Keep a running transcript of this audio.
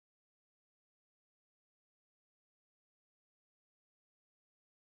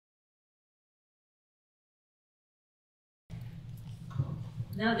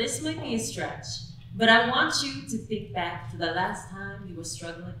Now this might be a stretch, but I want you to think back to the last time you were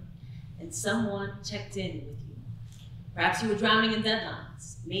struggling and someone checked in with you. Perhaps you were drowning in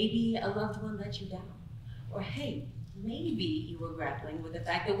deadlines. Maybe a loved one let you down. Or hey, maybe you were grappling with the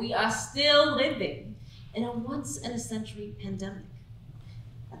fact that we are still living in a once-in-a-century pandemic.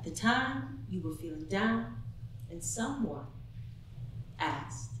 At the time, you were feeling down, and someone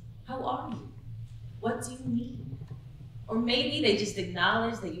asked, "How are you? What do you need?" Or maybe they just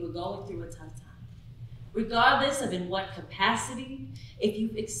acknowledged that you were going through a tough time. Regardless of in what capacity, if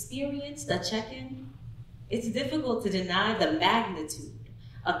you've experienced a check-in, it's difficult to deny the magnitude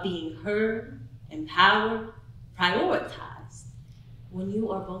of being heard, empowered, prioritized when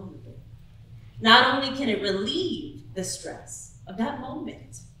you are vulnerable. Not only can it relieve the stress of that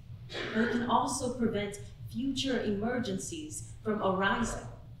moment, but it can also prevent future emergencies from arising.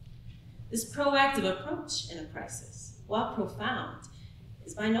 This proactive approach in a crisis, while profound,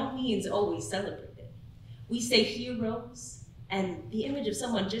 is by no means always celebrated. We say heroes, and the image of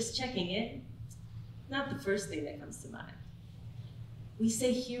someone just checking in, not the first thing that comes to mind. We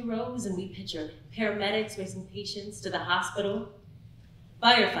say heroes and we picture paramedics racing patients to the hospital,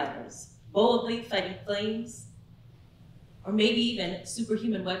 firefighters boldly fighting flames, or maybe even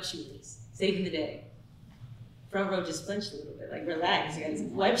superhuman web shooters saving the day. Front row just flinched a little bit, like relax, guys.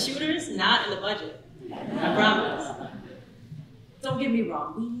 Web shooters, not in the budget, I promise. Don't get me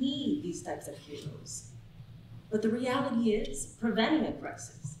wrong, we need these types of heroes. But the reality is, preventing a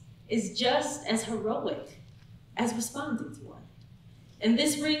crisis is just as heroic as responding to one. And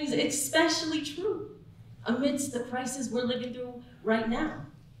this rings especially true amidst the crisis we're living through right now,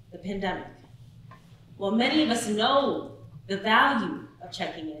 the pandemic. While many of us know the value of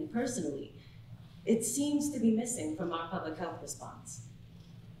checking in personally, it seems to be missing from our public health response.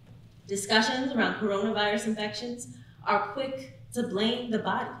 Discussions around coronavirus infections are quick to blame the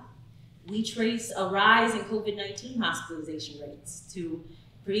body. We trace a rise in COVID-19 hospitalization rates to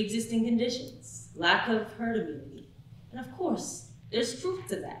pre-existing conditions, lack of herd immunity, and of course, there's truth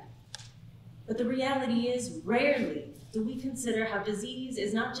to that. But the reality is, rarely do we consider how disease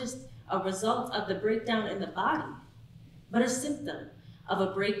is not just a result of the breakdown in the body, but a symptom of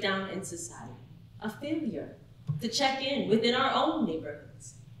a breakdown in society, a failure to check in within our own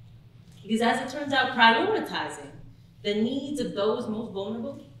neighborhoods. Because as it turns out, prioritizing the needs of those most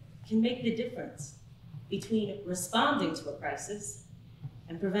vulnerable can make the difference between responding to a crisis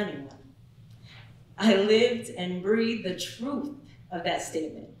and preventing one. I lived and breathed the truth of that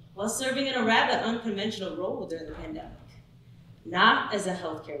statement while serving in a rather unconventional role during the pandemic. Not as a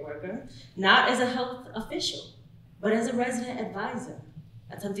healthcare worker, not as a health official, but as a resident advisor,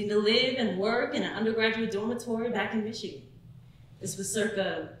 attempting to live and work in an undergraduate dormitory back in Michigan. This was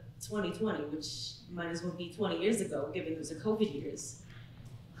circa 2020, which might as well be 20 years ago, given those are COVID years.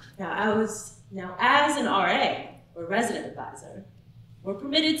 Now, as an RA, or resident advisor, we're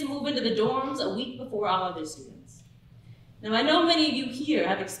permitted to move into the dorms a week before all other students. Now, I know many of you here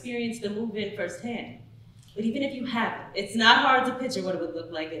have experienced the move-in firsthand, but even if you haven't, it's not hard to picture what it would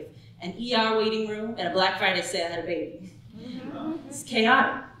look like if an ER waiting room at a Black Friday sale had a baby. It's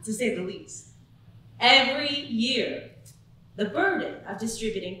chaotic, to say the least. Every year, the burden of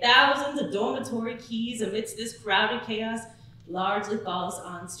distributing thousands of dormitory keys amidst this crowded chaos largely falls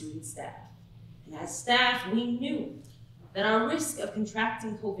on student staff. And as staff, we knew that our risk of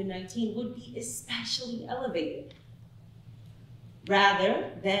contracting COVID-19 would be especially elevated.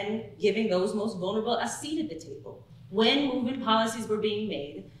 Rather than giving those most vulnerable a seat at the table, when move-in policies were being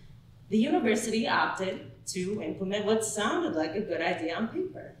made, the university opted to implement what sounded like a good idea on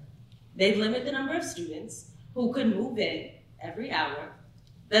paper. They'd limit the number of students who could move in every hour,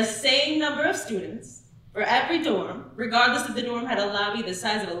 the same number of students for every dorm, regardless if the dorm had a lobby the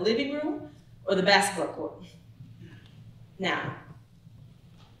size of a living room or the basketball court. Now,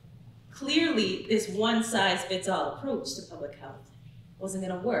 clearly this one-size-fits-all approach to public health wasn't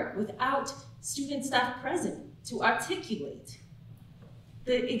going to work without student staff present to articulate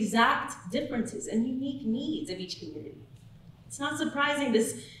the exact differences and unique needs of each community. It's not surprising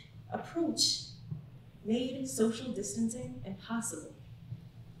this approach made social distancing impossible.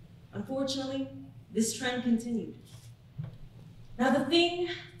 Unfortunately, this trend continued. Now, the thing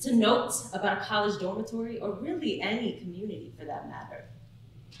to note about a college dormitory, or really any community for that matter,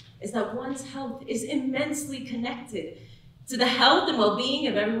 is that one's health is immensely connected to the health and well-being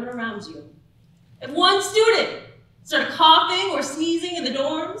of everyone around you. If one student started coughing or sneezing in the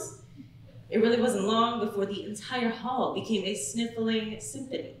dorms, it really wasn't long before the entire hall became a sniffling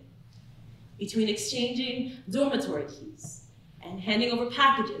symphony. Between exchanging dormitory keys and handing over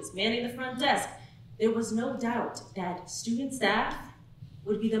packages, manning the front desk, there was no doubt that student staff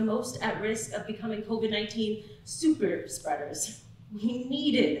would be the most at risk of becoming COVID-19 super spreaders. We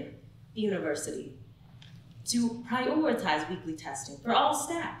needed the university to prioritize weekly testing for all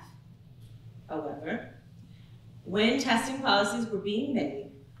staff. However, when testing policies were being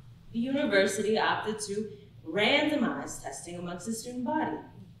made, the university opted to randomize testing amongst the student body.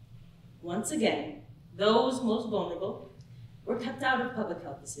 Once again, those most vulnerable were kept out of public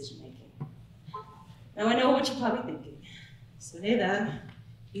health decision-making. Now I know what you're probably thinking. Soneida,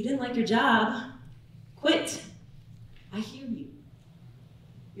 you didn't like your job, quit. I hear you.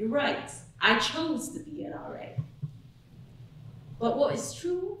 You're right, I chose to be an RA. But what is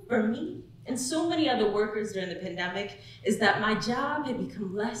true for me and so many other workers during the pandemic is that my job had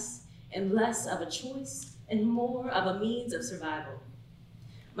become less and less of a choice and more of a means of survival.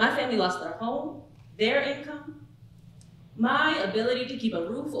 My family lost their home, their income, my ability to keep a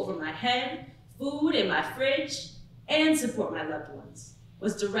roof over my head, food in my fridge, and support my loved ones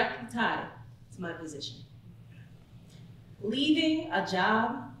was directly tied to my position. Leaving a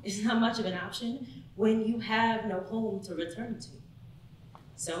job is not much of an option when you have no home to return to.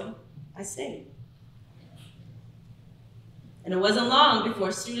 So I stayed. And it wasn't long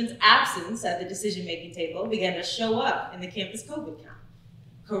before students' absence at the decision-making table began to show up in the campus COVID count.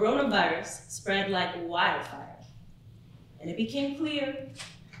 Coronavirus spread like wildfire. And it became clear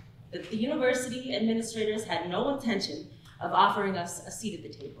that the university administrators had no intention of offering us a seat at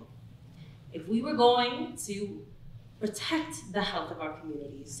the table. If we were going to protect the health of our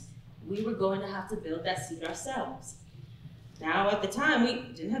communities, we were going to have to build that seat ourselves. Now, at the time,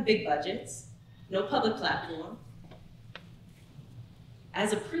 we didn't have big budgets, no public platform.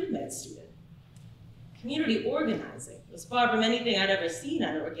 As a pre-med student, community organizing was far from anything I'd ever seen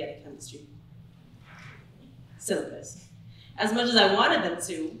on an organic chemistry syllabus. As much as I wanted them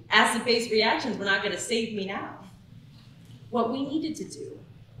to, acid-based reactions were not going to save me now. What we needed to do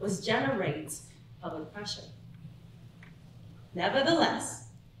was generate public pressure. Nevertheless,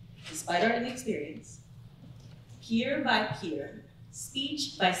 despite our inexperience, peer by peer,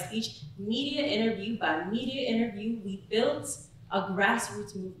 speech by speech, media interview by media interview, we built a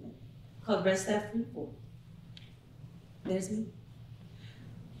grassroots movement called Red Staff Reform. There's me.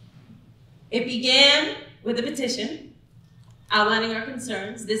 It began with a petition outlining our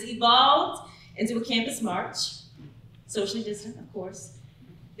concerns. This evolved into a campus march, socially distant, of course.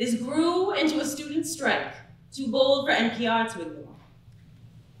 This grew into a student strike, too bold for NPR to ignore.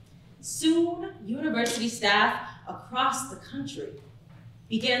 Soon, university staff across the country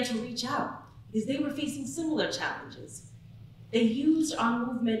began to reach out because they were facing similar challenges. They used our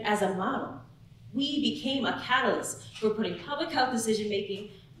movement as a model. We became a catalyst for putting public health decision-making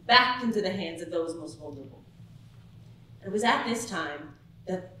back into the hands of those most vulnerable. And it was at this time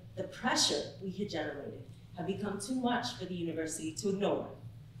that the pressure we had generated had become too much for the university to ignore.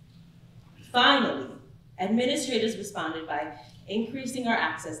 Finally, administrators responded by increasing our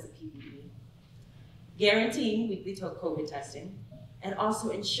access to PPE, guaranteeing weekly COVID testing, and also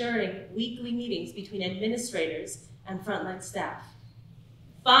ensuring weekly meetings between administrators and frontline staff.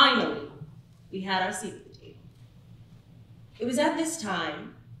 Finally, we had our seat at the table. It was at this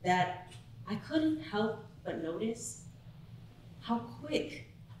time that I couldn't help but notice how quick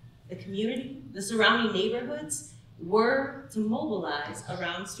the community, the surrounding neighborhoods, were to mobilize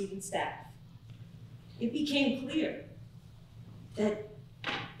around student staff. It became clear that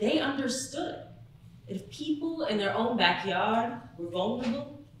they understood that if people in their own backyard were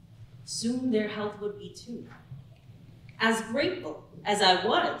vulnerable, soon their health would be too. As grateful as I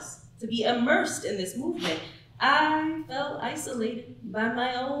was to be immersed in this movement, I felt isolated by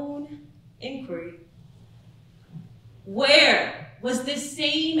my own inquiry. Where was this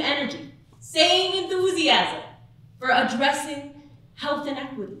same energy, same enthusiasm for addressing health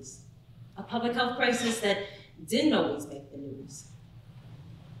inequities, a public health crisis that didn't always make the news?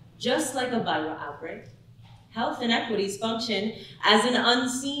 Just like a viral outbreak, health inequities function as an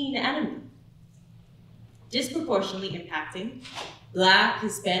unseen enemy, disproportionately impacting Black,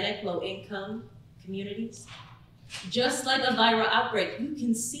 Hispanic, low-income communities. Just like a viral outbreak, you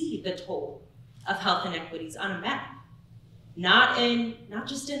can see the toll of health inequities on a map, not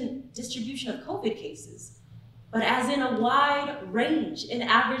just in distribution of COVID cases, but as in a wide range in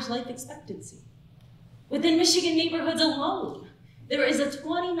average life expectancy. Within Michigan neighborhoods alone, there is a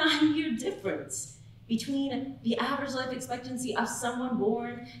 29-year difference between the average life expectancy of someone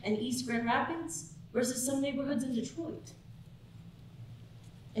born in East Grand Rapids versus some neighborhoods in Detroit.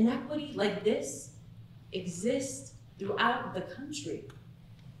 Inequity like this exists throughout the country.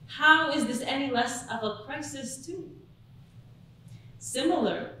 How is this any less of a crisis too?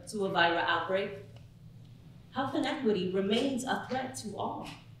 Similar to a viral outbreak, health inequity remains a threat to all.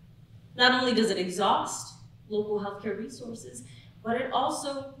 Not only does it exhaust local healthcare resources, but it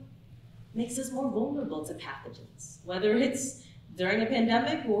also makes us more vulnerable to pathogens, whether it's during a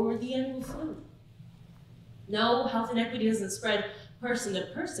pandemic or the annual flu. No, health inequity doesn't spread person to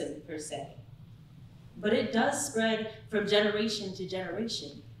person per se, but it does spread from generation to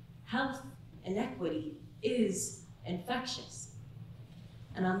generation. Health inequity is infectious.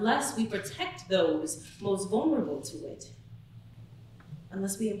 And unless we protect those most vulnerable to it,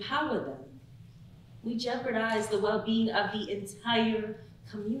 unless we empower them, we jeopardize the well-being of the entire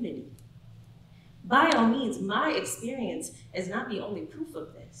community. By all means, my experience is not the only proof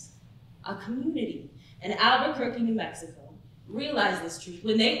of this. A community in Albuquerque, New Mexico, realized this truth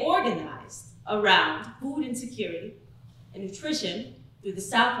when they organized around food insecurity and nutrition through the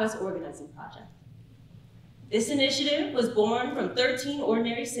Southwest Organizing Project. This initiative was born from 13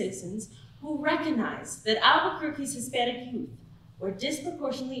 ordinary citizens who recognized that Albuquerque's Hispanic youth were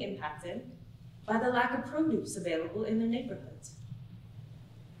disproportionately impacted by the lack of produce available in their neighborhoods.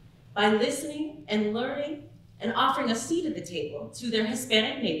 By listening and learning and offering a seat at the table to their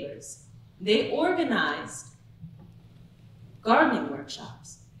Hispanic neighbors, they organized gardening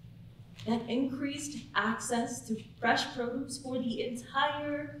workshops that increased access to fresh produce for the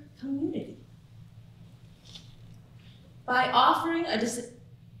entire community. By offering an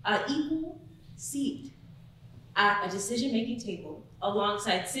equal seat at a decision-making table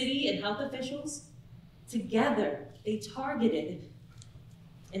alongside city and health officials, together they targeted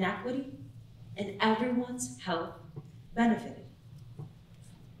inequity and everyone's health benefited.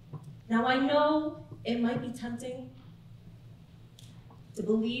 Now I know it might be tempting to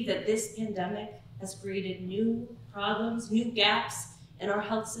believe that this pandemic has created new problems, new gaps in our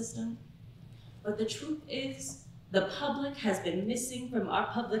health system, but the truth is the public has been missing from our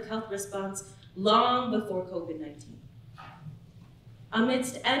public health response long before COVID-19.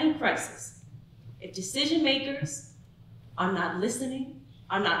 Amidst any crisis, if decision makers are not listening,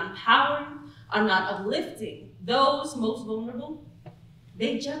 are not empowering, are not uplifting those most vulnerable,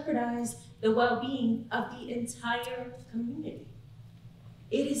 they jeopardize the well-being of the entire community.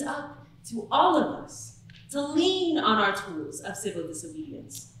 It is up to all of us to lean on our tools of civil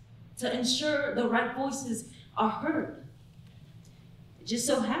disobedience, to ensure the right voices are heard. It just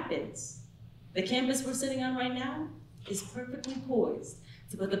so happens the campus we're sitting on right now is perfectly poised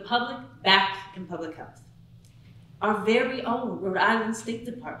to put the public back in public health. Our very own Rhode Island State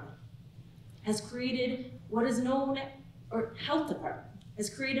Department has created what is known, or Health Department has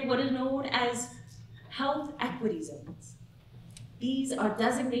created what is known as health equity zones. These are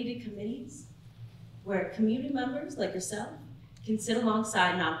designated committees where community members like yourself can sit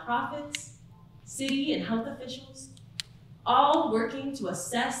alongside nonprofits, city and health officials, all working to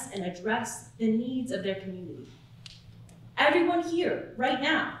assess and address the needs of their community. Everyone here, right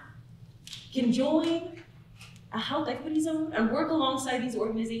now, can join a health equity zone and work alongside these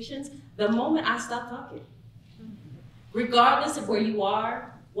organizations the moment I stop talking. Regardless of where you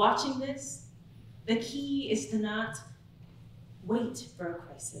are watching this, the key is to not wait for a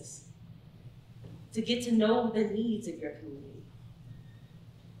crisis, to get to know the needs of your community.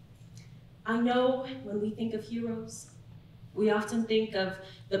 I know when we think of heroes, we often think of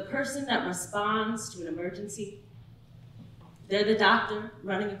the person that responds to an emergency. They're the doctor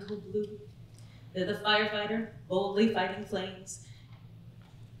running in code blue. They're the firefighter boldly fighting flames.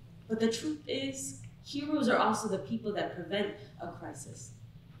 But the truth is, heroes are also the people that prevent a crisis.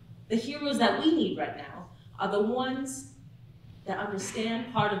 The heroes that we need right now are the ones that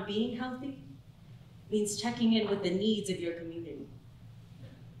understand part of being healthy means checking in with the needs of your community.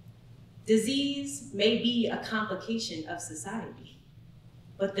 Disease may be a complication of society,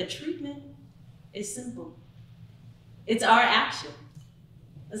 but the treatment is simple. It's our action.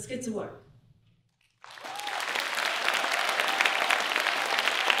 Let's get to work.